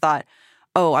kid, I thought,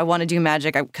 oh, I want to do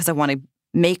magic because I want to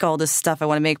make all this stuff. I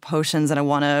want to make potions and I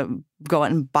want to go out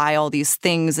and buy all these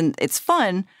things. And it's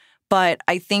fun. But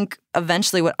I think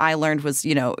eventually what I learned was,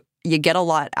 you get a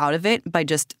lot out of it by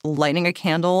just lighting a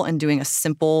candle and doing a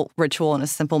simple ritual and a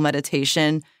simple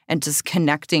meditation and just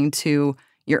connecting to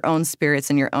your own spirits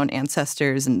and your own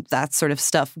ancestors, and that sort of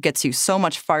stuff gets you so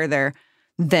much farther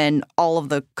than all of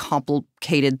the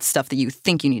complicated stuff that you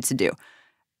think you need to do.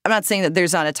 I'm not saying that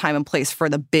there's not a time and place for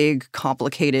the big,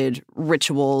 complicated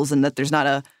rituals and that there's not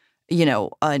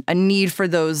a need for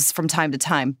those from time to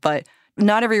time, but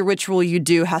not every ritual you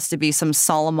do has to be some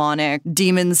Solomonic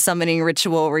demon summoning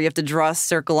ritual where you have to draw a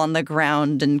circle on the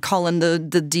ground and call in the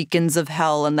deacons of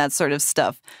hell and that sort of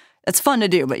stuff. It's fun to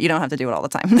do, but you don't have to do it all the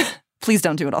time. Please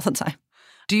don't do it all the time.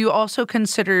 Do you also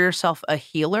consider yourself a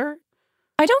healer?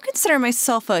 I don't consider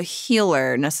myself a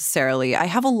healer necessarily. I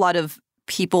have a lot of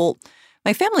people.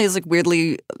 My family is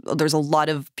weirdly, there's a lot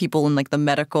of people in the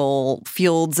medical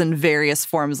fields in various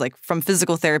forms, from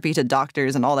physical therapy to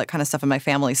doctors and all that kind of stuff in my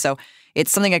family. So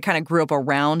it's something I kind of grew up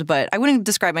around, but I wouldn't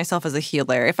describe myself as a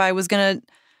healer. If I was going to,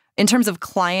 in terms of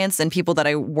clients and people that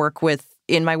I work with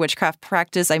in my witchcraft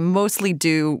practice, I mostly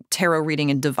do tarot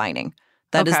reading and divining.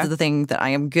 That is the thing that I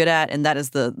am good at, and that is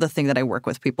the thing that I work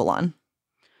with people on.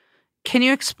 Can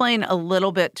you explain a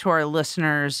little bit to our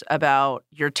listeners about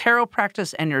your tarot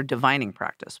practice and your divining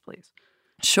practice, please?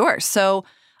 Sure. So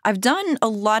I've done a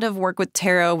lot of work with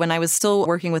tarot. When I was still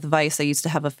working with Vice, I used to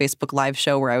have a Facebook Live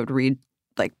show where I would read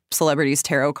celebrities'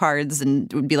 tarot cards,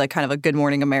 and it would be kind of a Good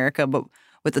Morning America, but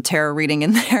with the tarot reading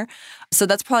in there. So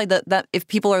that's probably that if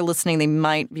people are listening, they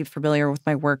might be familiar with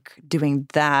my work doing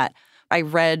that. I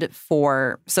read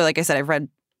so like I said, I've read,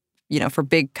 for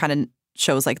big kind of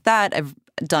shows like that. I've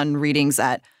done readings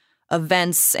at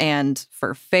events and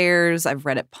for fairs. I've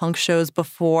read at punk shows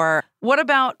before. What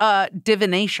about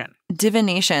divination?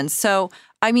 Divination. So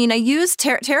I mean, I use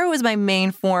tarot is my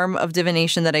main form of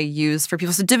divination that I use for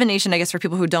people. So divination, I guess, for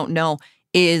people who don't know,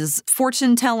 is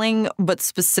fortune telling, but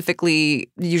specifically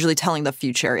usually telling the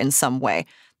future in some way.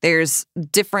 There's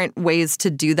different ways to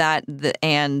do that,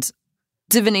 and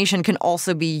divination can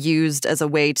also be used as a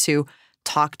way to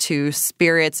talk to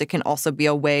spirits. It can also be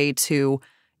a way to,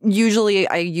 usually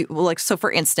so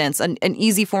for instance, an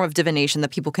easy form of divination that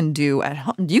people can do at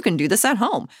home. You can do this at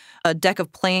home. A deck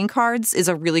of playing cards is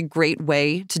a really great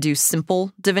way to do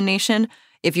simple divination.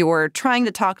 If you're trying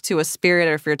to talk to a spirit,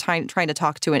 or if you're trying to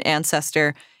talk to an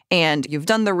ancestor, and you've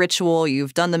done the ritual,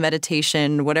 you've done the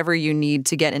meditation, whatever you need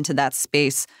to get into that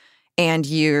space, and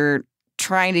you're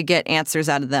trying to get answers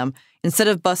out of them, instead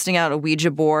of busting out a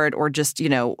Ouija board or just,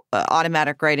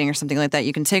 automatic writing or something like that,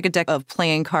 you can take a deck of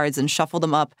playing cards and shuffle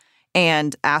them up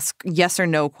and ask yes or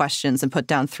no questions and put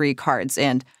down 3 cards.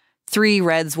 And 3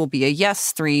 reds will be a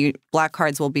yes, 3 black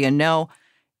cards will be a no.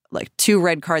 Like 2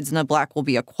 red cards and a black will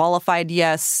be a qualified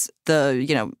yes.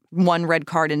 The, 1 red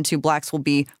card and 2 blacks will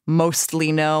be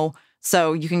mostly no.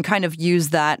 So you can kind of use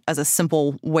that as a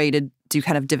simple way to do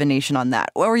kind of divination on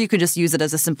that. Or you could just use it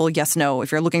as a simple yes-no.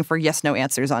 If you're looking for yes-no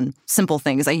answers on simple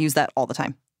things, I use that all the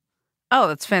time. Oh,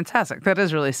 that's fantastic. That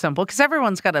is really simple because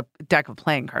everyone's got a deck of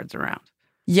playing cards around.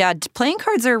 Yeah, playing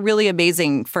cards are really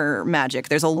amazing for magic.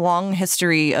 There's a long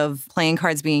history of playing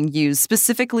cards being used,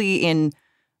 specifically in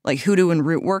like hoodoo and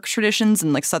root work traditions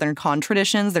and like Southern con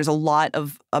traditions. There's a lot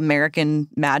of American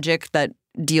magic that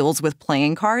deals with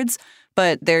playing cards,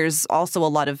 but there's also a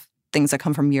lot of things that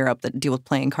come from Europe that deal with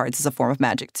playing cards as a form of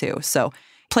magic too. So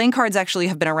playing cards actually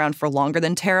have been around for longer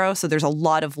than tarot, so there's a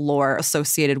lot of lore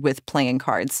associated with playing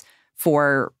cards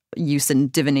for use in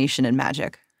divination and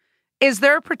magic. Is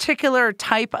there a particular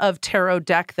type of tarot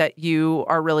deck that you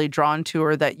are really drawn to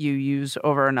or that you use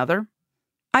over another?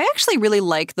 I actually really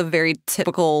like the very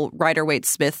typical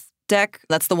Rider-Waite-Smith deck.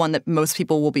 That's the one that most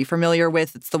people will be familiar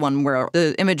with. It's the one where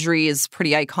the imagery is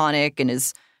pretty iconic and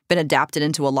has been adapted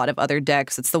into a lot of other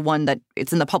decks. It's the one that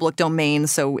it's in the public domain,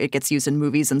 so it gets used in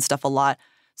movies and stuff a lot.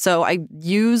 So I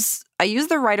use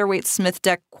the Rider-Waite-Smith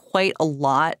deck quite a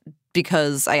lot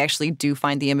because I actually do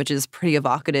find the images pretty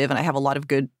evocative, and I have a lot of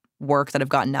good work that I've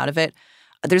gotten out of it.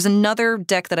 There's another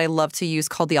deck that I love to use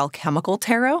called the Alchemical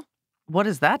Tarot. What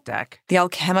is that deck? The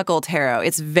Alchemical Tarot.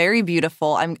 It's very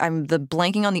beautiful. I'm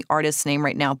blanking on the artist's name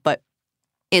right now, but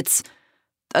it's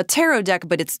a tarot deck,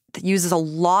 but it uses a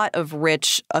lot of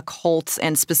rich occult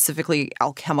and specifically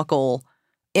alchemical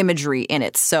imagery in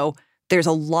it. So there's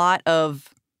a lot of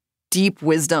deep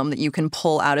wisdom that you can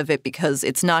pull out of it because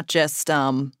it's not just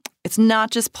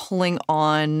pulling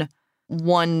on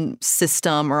one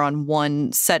system or on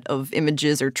one set of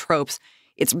images or tropes.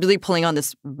 It's really pulling on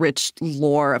this rich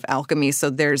lore of alchemy.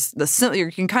 So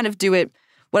you can kind of do it.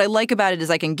 What I like about it is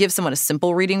I can give someone a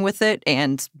simple reading with it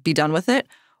and be done with it.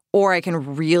 Or I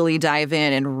can really dive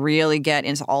in and really get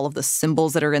into all of the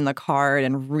symbols that are in the card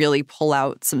and really pull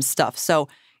out some stuff. So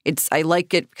I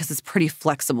like it because it's pretty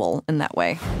flexible in that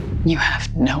way. You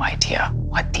have no idea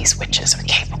what these witches are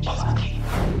capable of.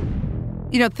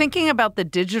 Thinking about the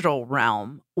digital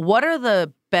realm, what are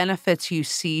the benefits you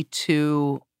see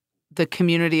to the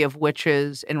community of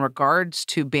witches in regards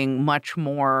to being much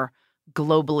more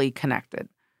globally connected?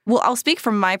 Well, I'll speak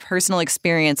from my personal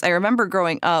experience. I remember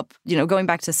growing up, going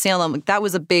back to Salem, that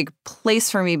was a big place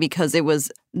for me because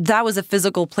that was a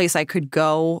physical place I could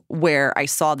go where I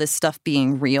saw this stuff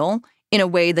being real in a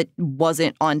way that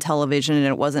wasn't on television and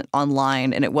it wasn't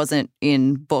online and it wasn't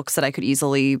in books that I could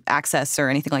easily access or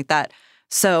anything like that.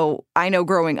 So I know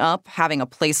growing up, having a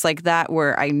place like that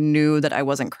where I knew that I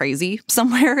wasn't crazy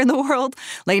somewhere in the world,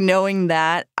 like knowing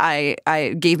that I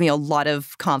gave me a lot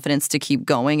of confidence to keep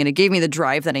going, and it gave me the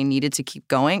drive that I needed to keep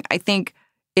going. I think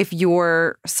if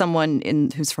you're someone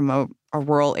who's from a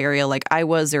rural area like I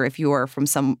was, or if you are from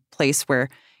some place where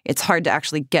it's hard to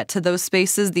actually get to those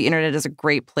spaces, the internet is a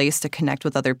great place to connect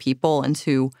with other people and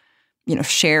to,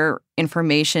 share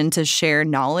information, to share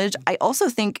knowledge. I also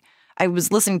think I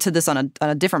was listening to this on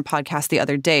a different podcast the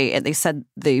other day, and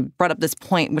they brought up this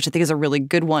point, which I think is a really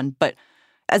good one. But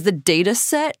as the data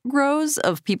set grows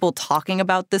of people talking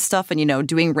about this stuff and,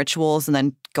 doing rituals and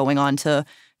then going on to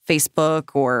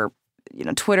Facebook or,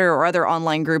 Twitter or other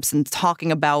online groups and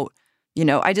talking about,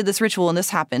 I did this ritual and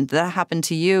this happened. Did that happen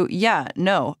to you? Yeah,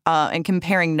 no. And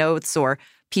comparing notes or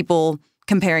people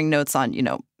comparing notes on,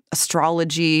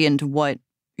 astrology and what,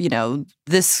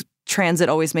 this transit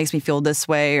always makes me feel this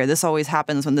way, or this always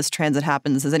happens when this transit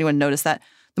happens. Has anyone noticed that?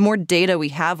 The more data we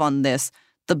have on this,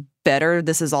 the better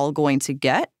this is all going to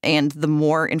get and the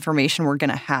more information we're going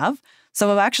to have. So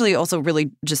I'm actually also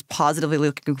really just positively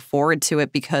looking forward to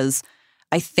it because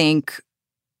I think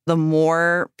the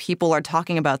more people are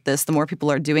talking about this, the more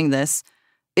people are doing this,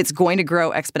 it's going to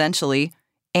grow exponentially.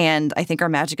 And I think our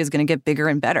magic is going to get bigger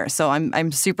and better. So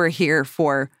I'm super here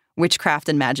for witchcraft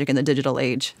and magic in the digital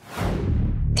age.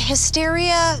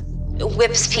 Hysteria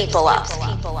whips people up.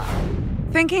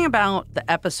 Thinking about the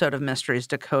episode of Mysteries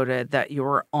Decoded that you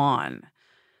were on,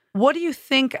 what do you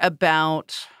think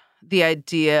about the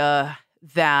idea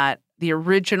that the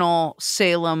original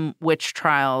Salem witch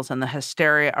trials and the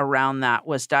hysteria around that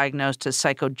was diagnosed as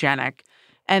psychogenic,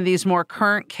 and these more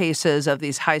current cases of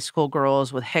these high school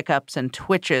girls with hiccups and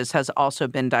twitches has also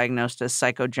been diagnosed as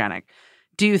psychogenic?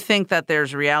 Do you think that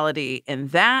there's reality in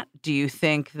that? Do you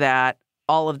think that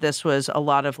all of this was a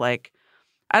lot of like,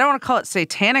 I don't want to call it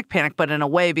satanic panic, but in a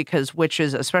way, because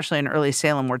witches, especially in early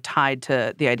Salem, were tied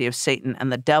to the idea of Satan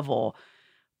and the devil.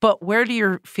 But where do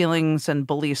your feelings and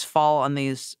beliefs fall on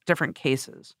these different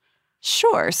cases?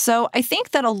 Sure. So I think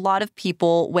that a lot of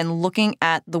people, when looking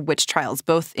at the witch trials,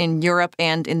 both in Europe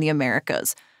and in the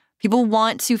Americas, people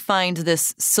want to find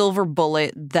this silver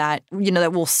bullet that,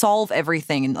 that will solve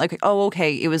everything. And like, oh,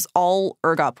 okay, it was all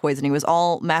ergot poisoning. It was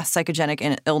all mass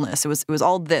psychogenic illness. It was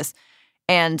all this.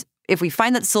 And if we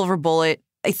find that silver bullet,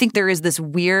 I think there is this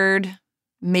weird,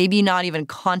 maybe not even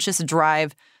conscious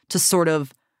drive to sort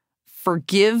of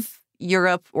forgive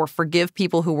Europe or forgive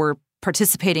people who were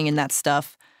participating in that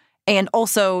stuff. And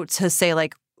also to say,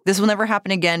 like, this will never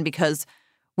happen again because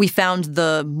we found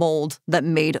the mold that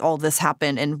made all this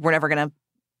happen and we're never going to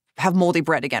have moldy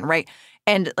bread again, right?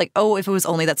 And like, oh, if it was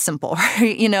only that simple,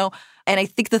 right? And I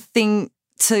think the thing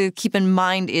to keep in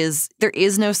mind is there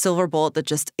is no silver bullet that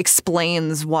just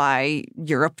explains why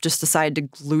Europe just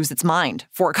decided to lose its mind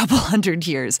for a couple hundred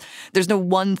years. There's no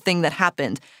one thing that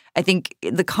happened. I think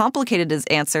the complicated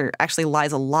answer actually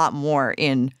lies a lot more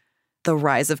in the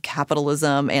rise of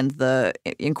capitalism and the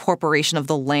incorporation of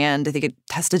the land. I think it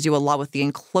has to do a lot with the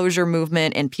enclosure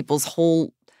movement and people's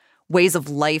whole ways of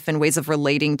life and ways of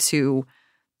relating to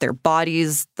their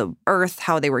bodies, the earth,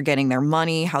 how they were getting their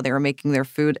money, how they were making their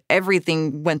food.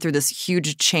 Everything went through this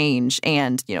huge change.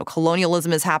 And,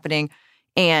 colonialism is happening.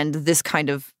 And this kind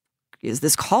of is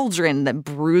this cauldron that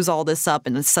brews all this up.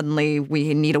 And then suddenly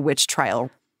we need a witch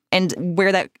trial. And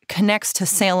where that connects to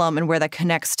Salem and where that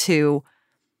connects to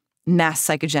mass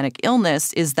psychogenic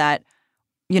illness is that,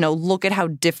 look at how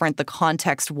different the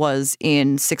context was in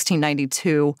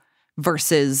 1692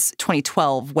 versus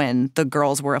 2012 when the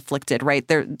girls were afflicted, right?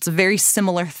 It's a very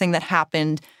similar thing that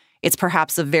happened. It's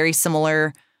perhaps a very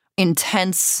similar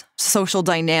intense social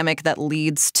dynamic that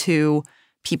leads to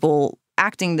people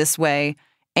acting this way.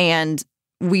 And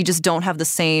we just don't have the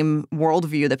same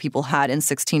worldview that people had in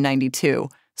 1692.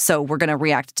 So we're going to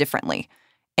react differently.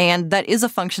 And that is a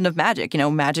function of magic.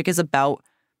 Magic is about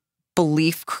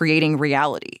belief creating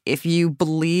reality. If you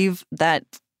believe that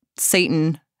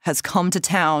Satan has come to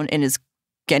town and is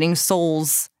getting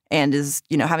souls and is,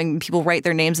 having people write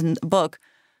their names in a book,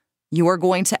 you are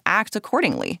going to act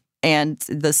accordingly. And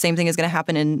the same thing is going to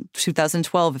happen in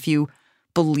 2012 if you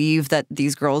believe that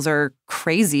these girls are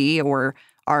crazy or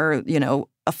are,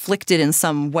 afflicted in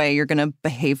some way, you're going to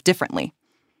behave differently.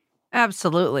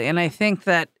 Absolutely. And I think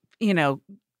that,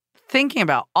 thinking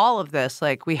about all of this,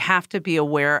 like we have to be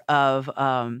aware of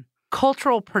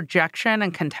cultural projection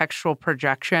and contextual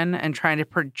projection and trying to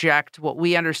project what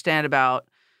we understand about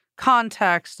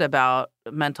context, about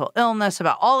mental illness,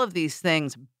 about all of these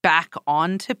things back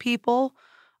onto people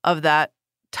of that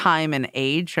time and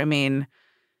age. I mean,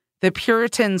 the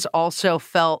Puritans also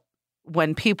felt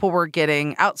when people were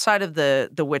getting outside of the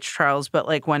witch trials, but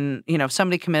like when, if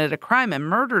somebody committed a crime and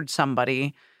murdered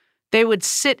somebody, they would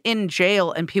sit in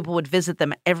jail and people would visit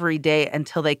them every day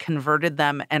until they converted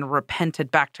them and repented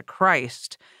back to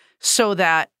Christ so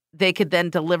that they could then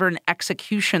deliver an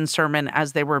execution sermon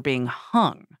as they were being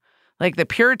hung. Like the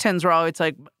Puritans were always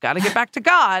like, got to get back to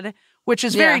God, which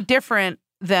is very different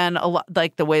than a lot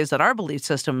like the ways that our belief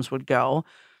systems would go.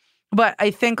 But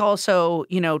I think also,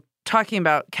 talking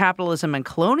about capitalism and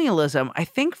colonialism, I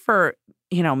think for,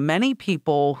 many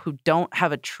people who don't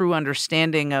have a true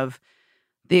understanding of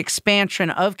the expansion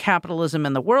of capitalism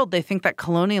in the world, they think that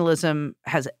colonialism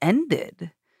has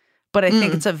ended. But I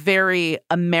think it's a very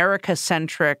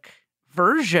America-centric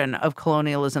version of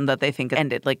colonialism that they think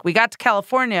ended. Like, we got to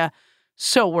California,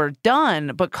 so we're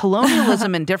done. But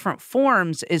colonialism in different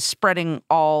forms is spreading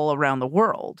all around the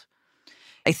world.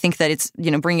 I think that it's,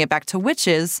 bringing it back to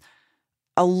witches,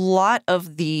 a lot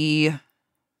of the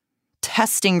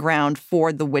testing ground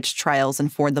for the witch trials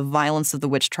and for the violence of the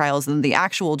witch trials and the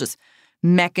actual just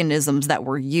mechanisms that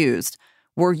were used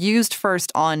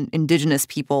first on indigenous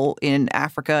people in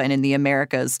Africa and in the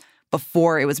Americas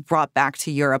before it was brought back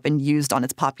to Europe and used on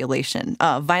its population.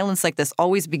 Violence like this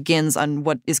always begins on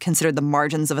what is considered the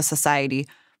margins of a society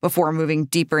before moving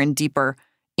deeper and deeper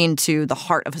into the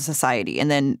heart of a society. And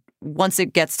then once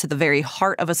it gets to the very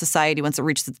heart of a society, once it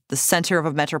reaches the center of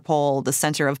a metropole, the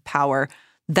center of power,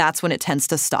 that's when it tends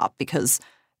to stop, because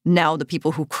now the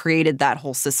people who created that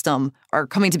whole system are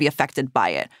coming to be affected by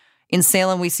it. In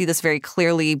Salem, we see this very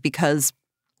clearly because,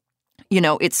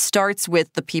 it starts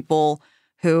with the people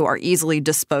who are easily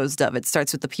disposed of. It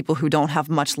starts with the people who don't have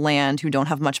much land, who don't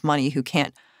have much money, who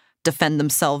can't defend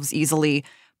themselves easily.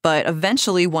 But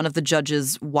eventually one of the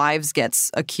judge's wives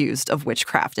gets accused of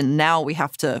witchcraft. And now we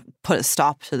have to put a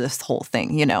stop to this whole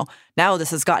thing. Now this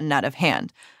has gotten out of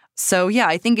hand. So, yeah,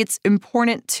 I think it's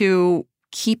important to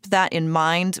keep that in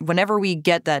mind whenever we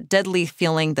get that deadly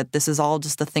feeling that this is all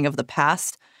just a thing of the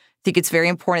past. I think it's very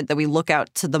important that we look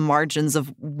out to the margins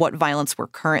of what violence we're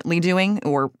currently doing,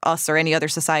 or us or any other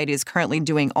society is currently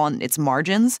doing on its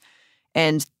margins,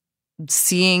 and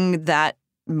seeing that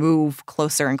move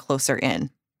closer and closer in.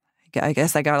 I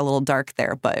guess I got a little dark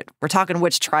there, but we're talking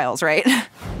witch trials, right?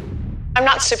 I'm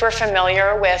not super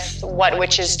familiar with what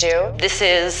witches do. This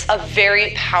is a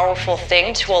very powerful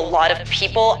thing to a lot of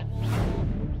people.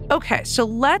 Okay, so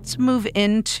let's move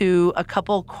into a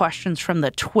couple questions from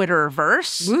the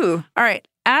Twitterverse. Woo. All right,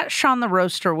 @Sean the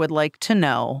Roaster would like to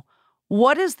know,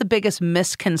 what is the biggest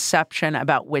misconception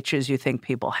about witches you think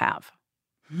people have?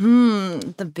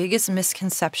 The biggest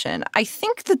misconception. I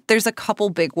think that there's a couple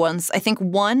big ones. I think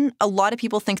one, a lot of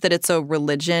people think that it's a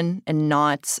religion and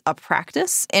not a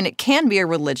practice. And it can be a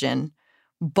religion,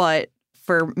 but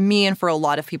for me and for a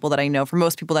lot of people that I know, for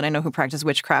most people that I know who practice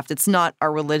witchcraft, it's not a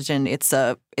religion. It's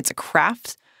a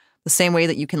craft. The same way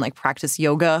that you can practice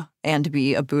yoga and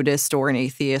be a Buddhist or an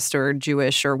atheist or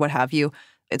Jewish or what have you.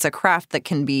 It's a craft that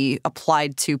can be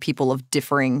applied to people of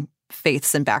differing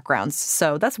faiths and backgrounds.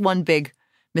 So that's one big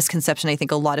misconception I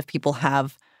think a lot of people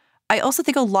have. I also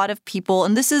think a lot of people,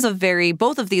 and this is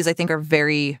both of these I think are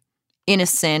very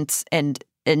innocent and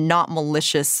not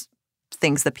malicious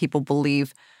things that people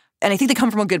believe. And I think they come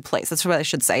from a good place. That's what I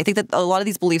should say. I think that a lot of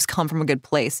these beliefs come from a good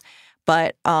place.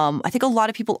 But I think a lot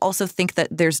of people also think that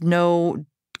there's no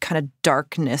kind of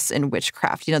darkness in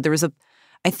witchcraft.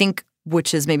 I think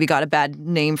witches maybe got a bad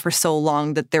name for so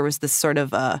long that there was this sort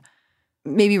of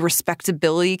maybe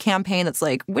respectability campaign that's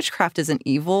like, witchcraft isn't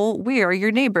evil. We are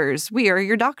your neighbors. We are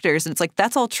your doctors. And it's like,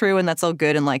 that's all true and that's all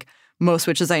good. And most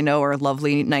witches I know are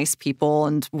lovely, nice people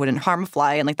and wouldn't harm a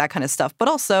fly and that kind of stuff. But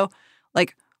also,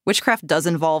 witchcraft does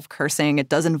involve cursing. It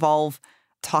does involve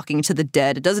talking to the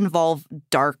dead. It does involve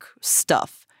dark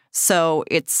stuff. So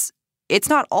it's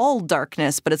not all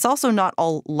darkness, but it's also not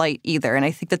all light either. And I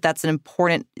think that that's an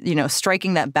important,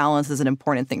 striking that balance is an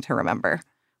important thing to remember.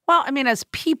 Well, as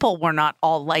people, we're not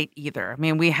all light either.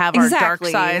 We have our dark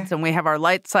sides and we have our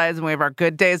light sides and we have our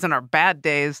good days and our bad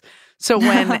days. So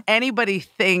when anybody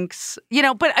thinks,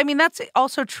 but that's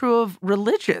also true of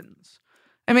religions.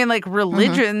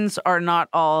 Religions are not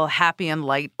all happy and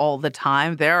light all the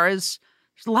time. There's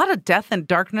a lot of death and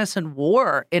darkness and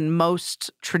war in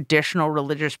most traditional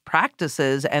religious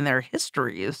practices and their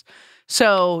histories.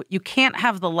 So you can't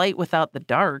have the light without the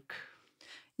dark.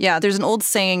 Yeah, there's an old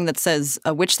saying that says,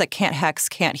 a witch that can't hex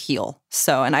can't heal.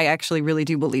 So, and I actually really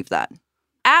do believe that.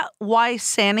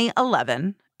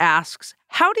 @YSanny11 asks,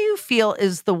 how do you feel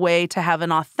is the way to have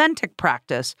an authentic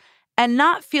practice and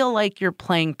not feel like you're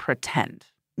playing pretend?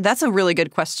 That's a really good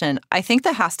question. I think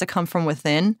that has to come from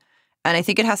within. And I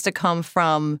think it has to come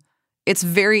from, it's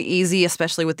very easy,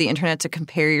 especially with the internet, to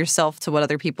compare yourself to what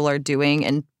other people are doing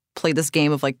and play this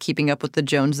game of keeping up with the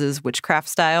Joneses witchcraft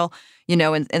style,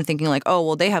 and thinking oh,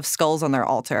 well, they have skulls on their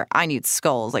altar. I need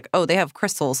skulls. Oh, they have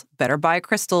crystals. Better buy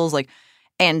crystals.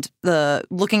 And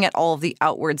looking at all of the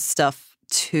outward stuff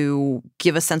to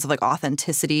give a sense of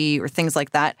authenticity or things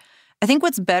like that. I think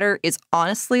what's better is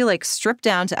honestly strip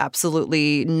down to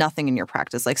absolutely nothing in your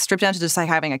practice. Strip down to just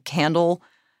having a candle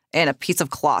and a piece of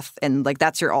cloth and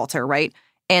that's your altar, right?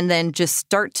 And then just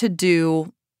start to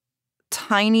do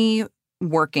tiny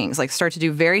workings, start to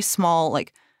do very small,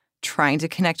 trying to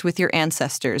connect with your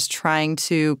ancestors, trying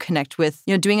to connect with,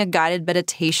 doing a guided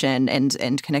meditation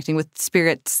and connecting with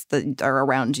spirits that are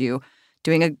around you,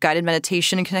 doing a guided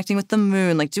meditation and connecting with the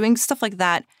moon, doing stuff like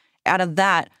that. Out of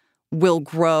that will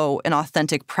grow an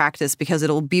authentic practice because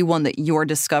it'll be one that you're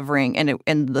discovering, and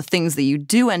the things that you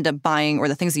do end up buying or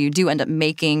the things that you do end up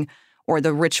making or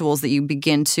the rituals that you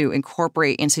begin to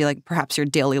incorporate into perhaps your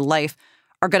daily life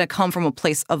are going to come from a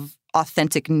place of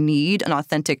authentic need, an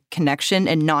authentic connection,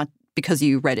 and not because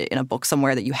you read it in a book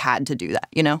somewhere that you had to do that,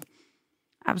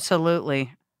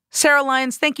 Absolutely. Sarah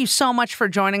Lyons, thank you so much for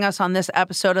joining us on this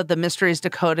episode of the Mysteries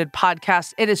Decoded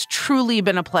podcast. It has truly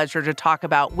been a pleasure to talk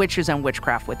about witches and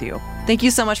witchcraft with you. Thank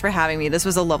you so much for having me. This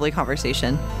was a lovely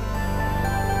conversation.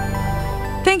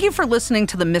 Thank you for listening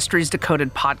to the Mysteries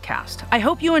Decoded podcast. I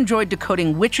hope you enjoyed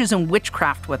decoding witches and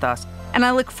witchcraft with us, and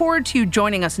I look forward to you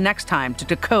joining us next time to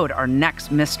decode our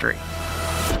next mystery.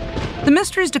 The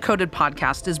Mysteries Decoded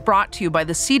podcast is brought to you by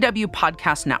the CW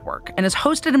Podcast Network and is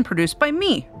hosted and produced by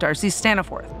me, Darcy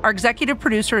Staniforth. Our executive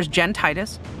producer is Jen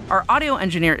Titus. Our audio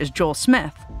engineer is Joel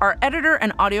Smith. Our editor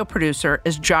and audio producer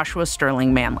is Joshua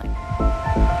Sterling Manley.